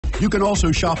You can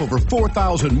also shop over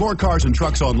 4,000 more cars and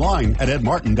trucks online at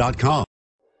edmartin.com.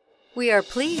 We are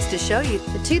pleased to show you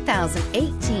the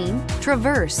 2018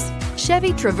 Traverse.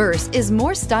 Chevy Traverse is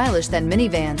more stylish than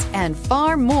minivans and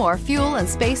far more fuel and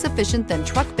space efficient than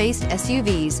truck-based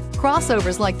SUVs.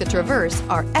 Crossovers like the Traverse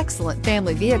are excellent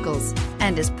family vehicles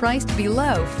and is priced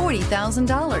below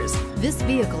 $40,000. This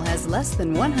vehicle has less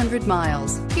than 100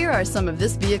 miles. Here are some of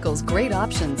this vehicle's great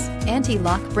options: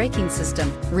 anti-lock braking system,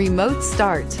 remote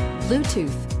start,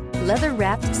 Bluetooth,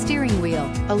 leather-wrapped steering wheel,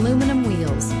 aluminum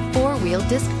wheels, four-wheel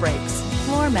disc brakes,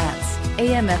 floor mats,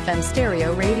 AM/FM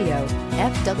stereo radio,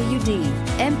 FWD,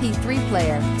 MP3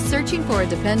 player. Searching for a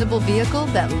dependable vehicle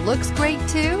that looks great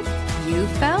too? You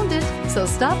found it, so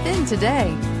stop in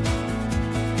today.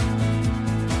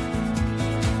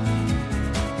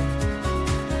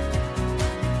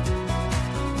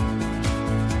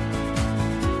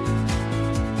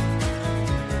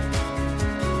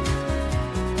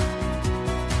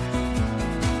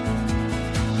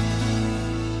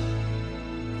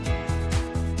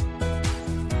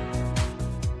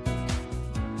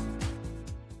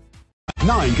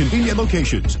 Nine convenient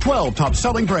locations, 12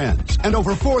 top-selling brands, and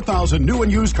over 4,000 new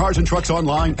and used cars and trucks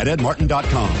online at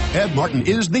edmartin.com. Ed Martin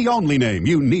is the only name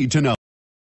you need to know.